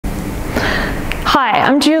Hi,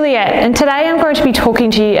 I'm Juliet, and today I'm going to be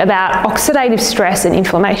talking to you about oxidative stress and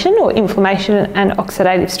inflammation, or inflammation and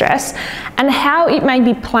oxidative stress, and how it may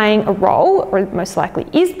be playing a role, or most likely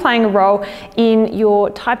is playing a role, in your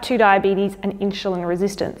type 2 diabetes and insulin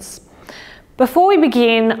resistance. Before we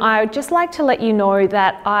begin, I would just like to let you know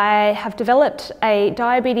that I have developed a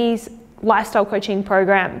diabetes lifestyle coaching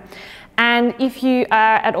program. And if you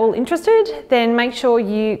are at all interested, then make sure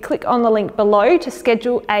you click on the link below to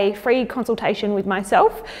schedule a free consultation with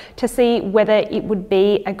myself to see whether it would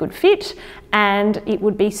be a good fit and it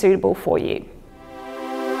would be suitable for you.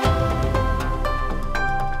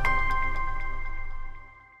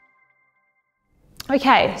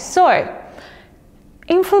 Okay, so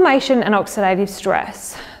inflammation and oxidative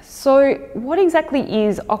stress. So what exactly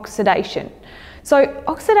is oxidation? So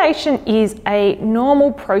oxidation is a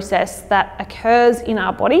normal process that occurs in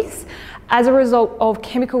our bodies as a result of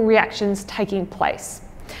chemical reactions taking place.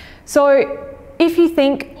 So if you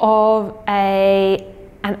think of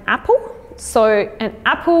an apple, so an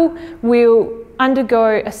apple will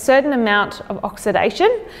undergo a certain amount of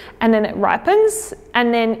oxidation and then it ripens,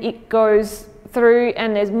 and then it goes through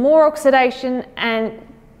and there's more oxidation, and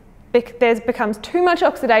there becomes too much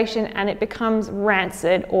oxidation and it becomes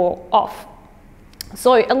rancid or off.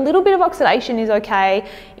 So a little bit of oxidation is okay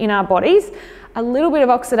in our bodies. A little bit of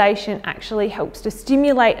oxidation actually helps to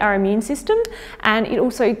stimulate our immune system, and it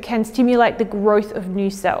also can stimulate the growth of new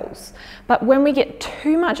cells. But when we get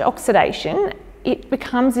too much oxidation, it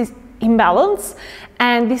becomes this imbalance,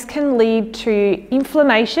 and this can lead to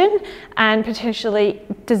inflammation and potentially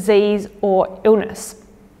disease or illness.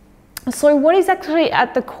 So what is actually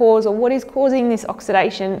at the cause, or what is causing this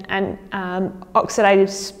oxidation and oxidative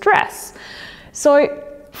stress? So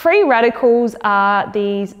free radicals are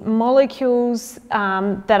these molecules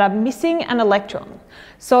that are missing an electron.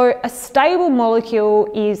 So a stable molecule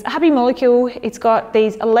is a happy molecule. It's got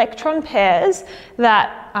these electron pairs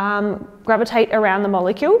that gravitate around the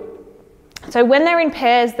molecule. So when they're in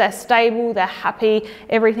pairs, they're stable, they're happy,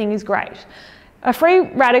 everything is great. A free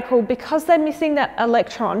radical, because they're missing that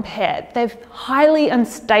electron pair, they're highly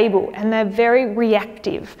unstable and they're very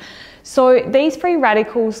reactive. So these free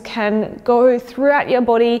radicals can go throughout your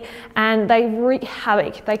body and they wreak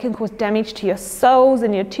havoc. They can cause damage to your cells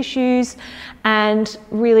and your tissues, and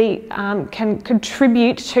really can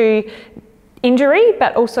contribute to injury,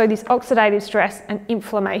 but also this oxidative stress and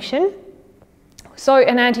inflammation. So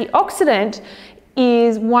an antioxidant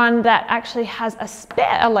is one that actually has a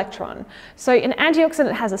spare electron. So an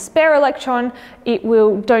antioxidant has a spare electron. It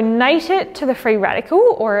will donate it to the free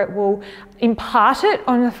radical, or it will impart it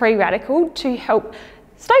on the free radical to help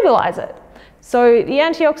stabilize it. So the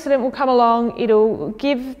antioxidant will come along, it'll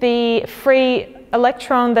give the free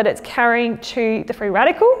electron that it's carrying to the free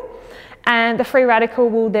radical, and the free radical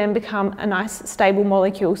will then become a nice stable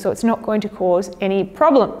molecule, so it's not going to cause any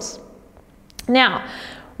problems. Now,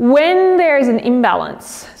 when there is an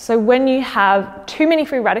imbalance, so when you have too many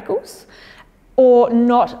free radicals or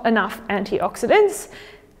not enough antioxidants,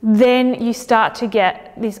 then you start to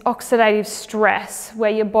get this oxidative stress where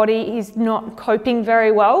your body is not coping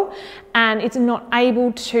very well and it's not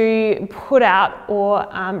able to put out or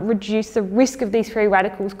reduce the risk of these free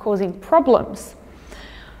radicals causing problems.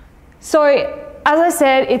 So, as I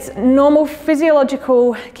said, it's normal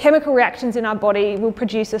physiological chemical reactions in our body will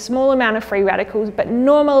produce a small amount of free radicals, but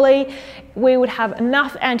normally we would have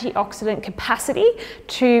enough antioxidant capacity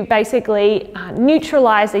to basically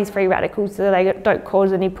neutralize these free radicals so they don't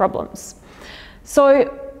cause any problems. So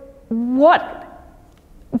what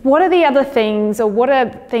are the other things, or what are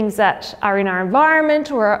things that are in our environment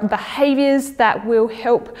or behaviors that will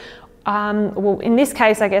help? Well, in this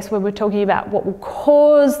case, I guess we're talking about what will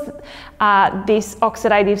cause this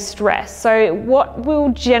oxidative stress. So what will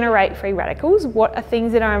generate free radicals? What are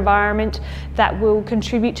things in our environment that will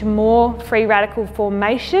contribute to more free radical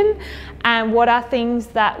formation? And what are things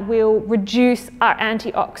that will reduce our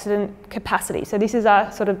antioxidant capacity? So this is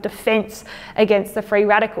our sort of defense against the free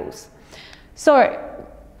radicals. So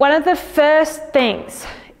one of the first things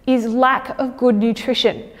is lack of good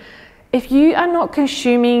nutrition. If you are not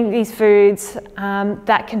consuming these foods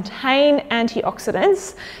that contain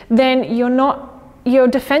antioxidants, then your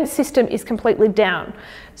defense system is completely down.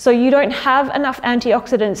 So you don't have enough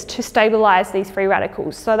antioxidants to stabilize these free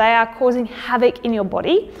radicals. So they are causing havoc in your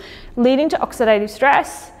body, leading to oxidative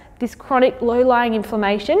stress, this chronic low-lying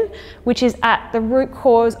inflammation, which is at the root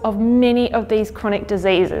cause of many of these chronic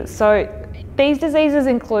diseases. So these diseases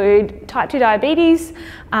include type 2 diabetes,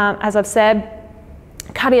 as I've said,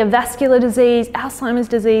 cardiovascular disease, Alzheimer's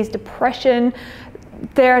disease, depression,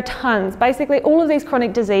 there are tons. Basically, all of these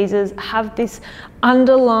chronic diseases have this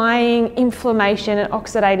underlying inflammation and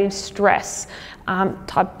oxidative stress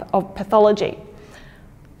type of pathology.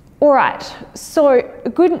 All right, so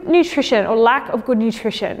good nutrition or lack of good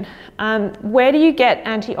nutrition. Where do you get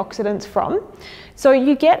antioxidants from? So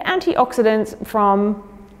you get antioxidants from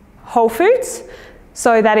whole foods,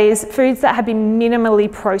 so that is foods that have been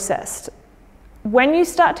minimally processed. When you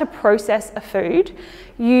start to process a food,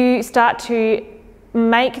 you start to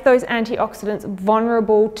make those antioxidants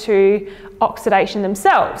vulnerable to oxidation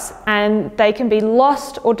themselves, and they can be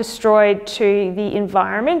lost or destroyed to the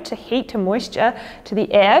environment, to heat, to moisture, to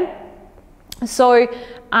the air. So,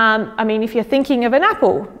 I mean, if you're thinking of an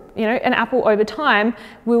apple, you know, an apple over time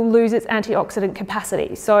will lose its antioxidant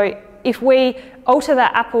capacity. So if we alter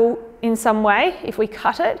that apple in some way, if we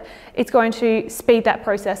cut it, it's going to speed that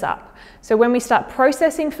process up. So when we start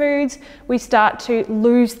processing foods, we start to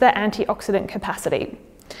lose the antioxidant capacity.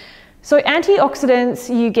 So antioxidants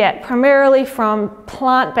you get primarily from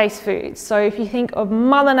plant-based foods. So if you think of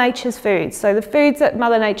Mother Nature's foods, so the foods that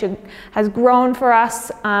Mother Nature has grown for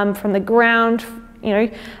us from the ground, you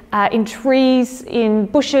know, in trees, in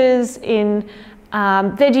bushes, in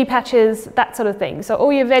veggie patches, that sort of thing. So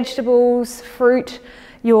all your vegetables, fruit,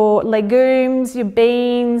 your legumes, your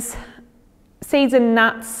beans, seeds and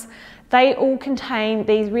nuts, they all contain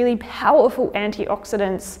these really powerful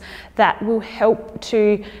antioxidants that will help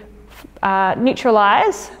to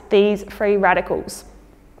neutralize these free radicals.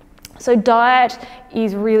 So diet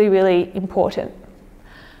is really, really important.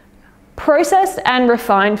 Processed and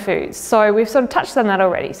refined foods. So we've sort of touched on that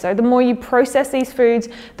already. So the more you process these foods,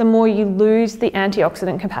 the more you lose the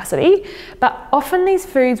antioxidant capacity. But often these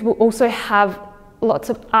foods will also have lots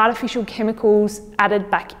of artificial chemicals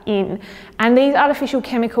added back in. And these artificial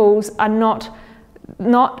chemicals are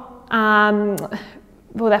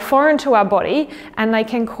well, they're foreign to our body, and they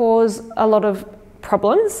can cause a lot of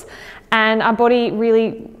problems. And our body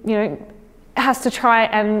really, you know, has to try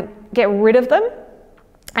and get rid of them.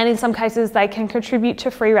 And in some cases, they can contribute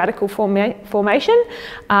to free radical formation,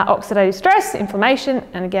 oxidative stress, inflammation,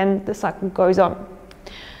 and again, the cycle goes on.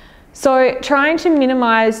 So trying to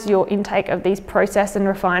minimize your intake of these processed and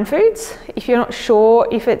refined foods. If you're not sure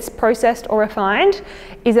if it's processed or refined,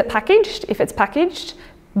 is it packaged? If it's packaged,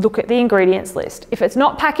 look at the ingredients list. If it's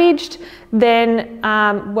not packaged, then,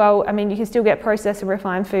 well, I mean, you can still get processed and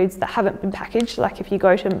refined foods that haven't been packaged. Like if you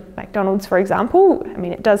go to McDonald's, for example, I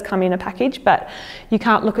mean, it does come in a package, but you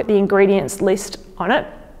can't look at the ingredients list on it.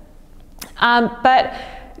 But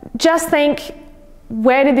just think,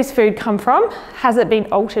 where did this food come from? Has it been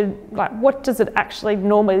altered? Like, what does it actually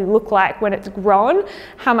normally look like when it's grown?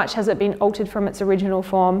 How much has it been altered from its original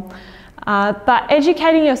form? But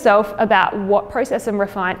educating yourself about what processed and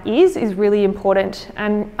refined is really important,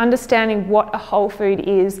 and understanding what a whole food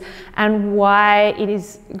is and why it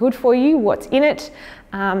is good for you, what's in it.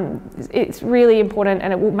 It's really important,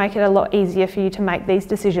 and it will make it a lot easier for you to make these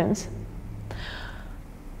decisions.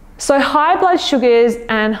 So high blood sugars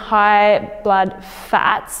and high blood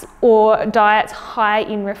fats, or diets high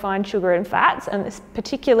in refined sugar and fats, and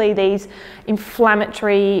particularly these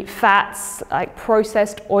inflammatory fats like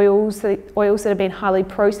processed oils, oils that have been highly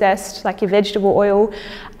processed, like your vegetable oil,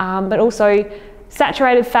 but also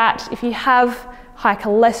saturated fat. If you have high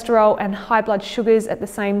cholesterol and high blood sugars at the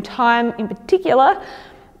same time in particular,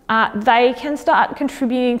 they can start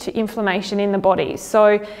contributing to inflammation in the body.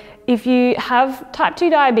 So if you have type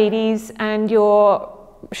 2 diabetes and your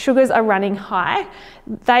sugars are running high,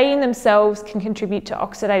 they in themselves can contribute to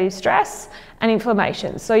oxidative stress and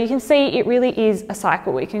inflammation. So you can see it really is a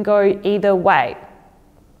cycle. It can go either way.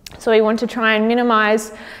 So we want to try and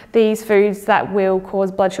minimize these foods that will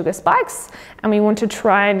cause blood sugar spikes, and we want to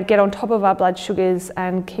try and get on top of our blood sugars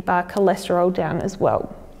and keep our cholesterol down as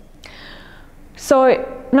well.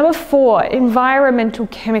 So number 4, environmental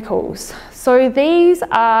chemicals. So these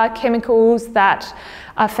are chemicals that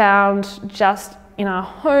are found just in our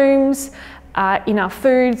homes, in our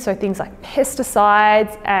food, so things like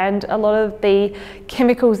pesticides and a lot of the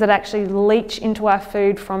chemicals that actually leach into our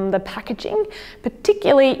food from the packaging,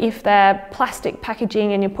 particularly if they're plastic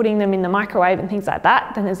packaging and you're putting them in the microwave and things like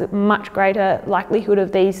that, then there's a much greater likelihood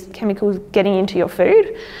of these chemicals getting into your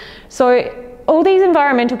food. So all these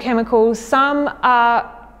environmental chemicals, some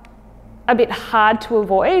are a bit hard to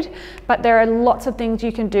avoid, but there are lots of things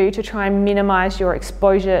you can do to try and minimize your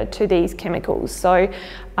exposure to these chemicals. So,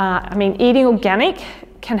 I mean, eating organic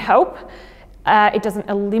can help. It doesn't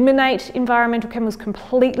eliminate environmental chemicals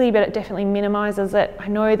completely, but it definitely minimizes it. I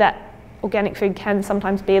know that organic food can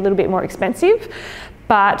sometimes be a little bit more expensive,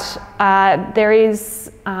 but there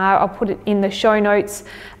is, I'll put it in the show notes,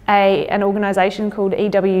 an organisation called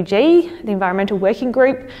EWG, the Environmental Working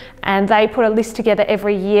Group, and they put a list together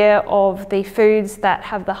every year of the foods that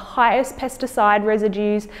have the highest pesticide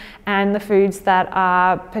residues and the foods that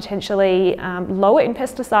are potentially lower in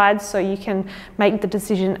pesticides, so you can make the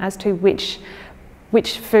decision as to which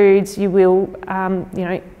foods you will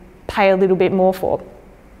pay a little bit more for.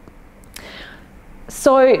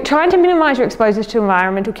 So trying to minimise your exposure to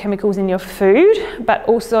environmental chemicals in your food, but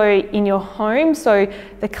also in your home. So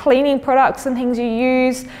the cleaning products and things you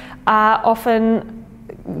use are often,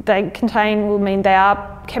 they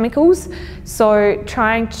are chemicals. So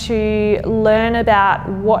trying to learn about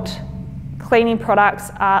what cleaning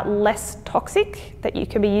products are less toxic that you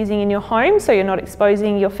can be using in your home, so you're not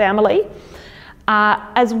exposing your family.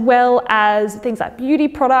 As well as things like beauty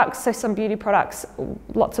products. So some beauty products,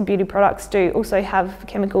 lots of beauty products do also have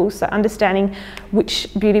chemicals, so understanding which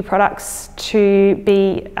beauty products to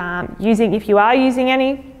be using if you are using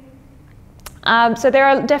any. So there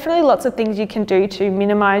are definitely lots of things you can do to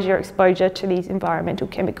minimise your exposure to these environmental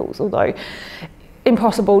chemicals, although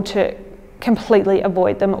impossible to completely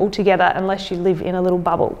avoid them altogether unless you live in a little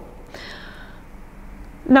bubble.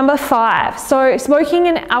 Number 5, so smoking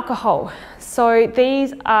and alcohol. So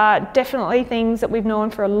these are definitely things that we've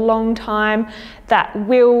known for a long time that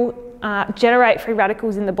will generate free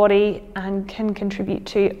radicals in the body and can contribute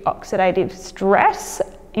to oxidative stress,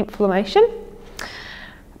 inflammation.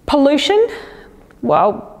 Pollution,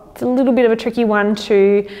 well, it's a little bit of a tricky one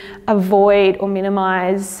to avoid or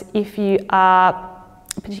minimise if you are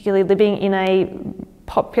particularly living in a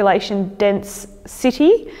population dense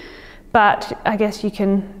city. But I guess you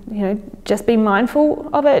can, just be mindful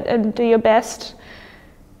of it and do your best.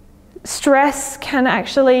 Stress can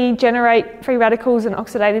actually generate free radicals and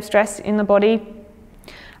oxidative stress in the body.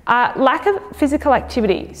 Lack of physical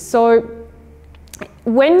activity. So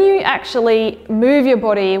when you actually move your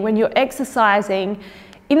body, when you're exercising,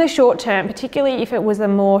 in the short term, particularly if it was a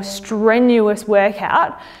more strenuous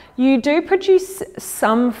workout, you do produce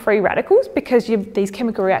some free radicals because these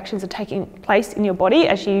chemical reactions are taking place in your body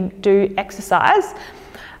as you do exercise.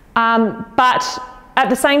 But at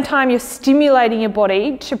the same time, you're stimulating your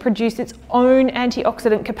body to produce its own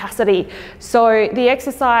antioxidant capacity. So the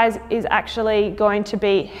exercise is actually going to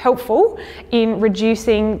be helpful in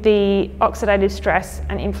reducing the oxidative stress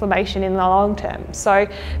and inflammation in the long term. So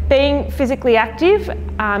being physically active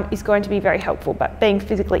is going to be very helpful, but being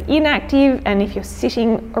physically inactive, and if you're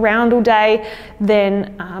sitting around all day,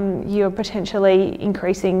 then you're potentially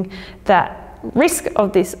increasing that risk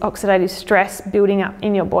of this oxidative stress building up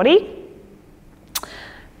in your body.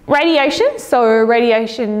 Radiation, so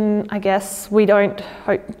radiation, I guess we don't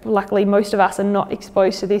hope, luckily most of us are not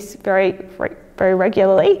exposed to this very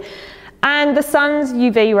regularly. And the sun's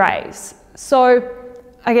UV rays. So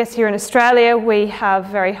I guess here in Australia we have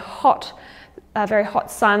very hot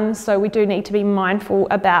sun, so we do need to be mindful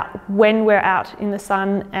about when we're out in the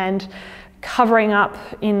sun and covering up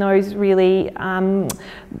in those really, when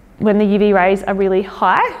the UV rays are really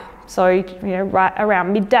high, so right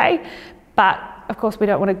around midday. But of course, we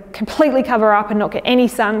don't want to completely cover up and not get any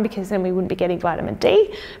sun because then we wouldn't be getting vitamin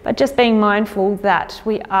D, but just being mindful that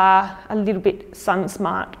we are a little bit sun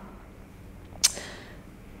smart.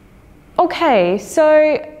 Okay, so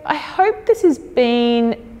I hope this has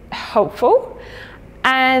been helpful,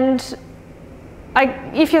 and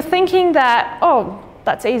if you're thinking that, oh,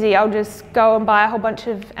 that's easy, I'll just go and buy a whole bunch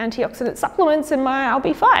of antioxidant supplements and I'll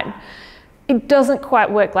be fine. It doesn't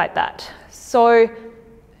quite work like that. So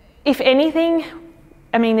if anything,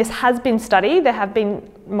 I mean, this has been studied. There have been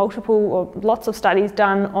lots of studies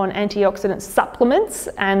done on antioxidant supplements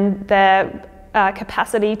and their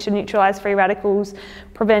capacity to neutralize free radicals,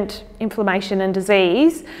 prevent inflammation and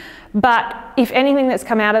disease. But if anything that's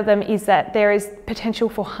come out of them is that there is potential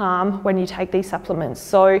for harm when you take these supplements.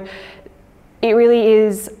 So it really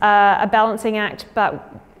is a balancing act,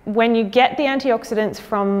 but when you get the antioxidants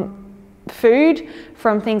from food,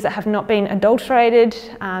 from things that have not been adulterated,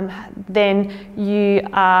 then you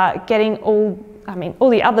are getting all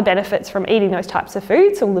the other benefits from eating those types of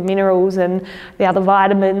foods, all the minerals and the other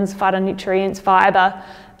vitamins, phytonutrients, fibre.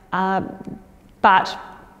 But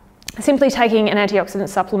simply taking an antioxidant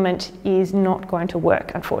supplement is not going to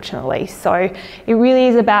work, unfortunately. So it really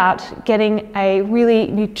is about getting a really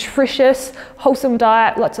nutritious, wholesome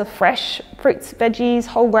diet, lots of fresh fruits, veggies,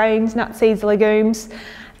 whole grains, nuts, seeds, legumes,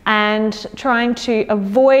 and trying to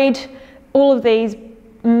avoid all of these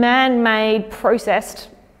man-made processed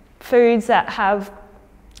foods that have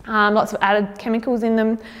lots of added chemicals in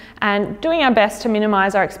them, and doing our best to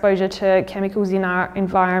minimise our exposure to chemicals in our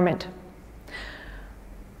environment.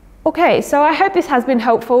 Okay, so I hope this has been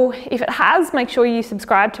helpful. If it has, make sure you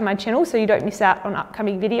subscribe to my channel so you don't miss out on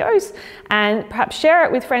upcoming videos, and perhaps share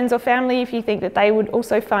it with friends or family if you think that they would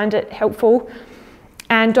also find it helpful.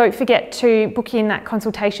 And don't forget to book in that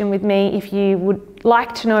consultation with me if you would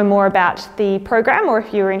like to know more about the program or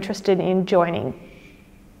if you're interested in joining.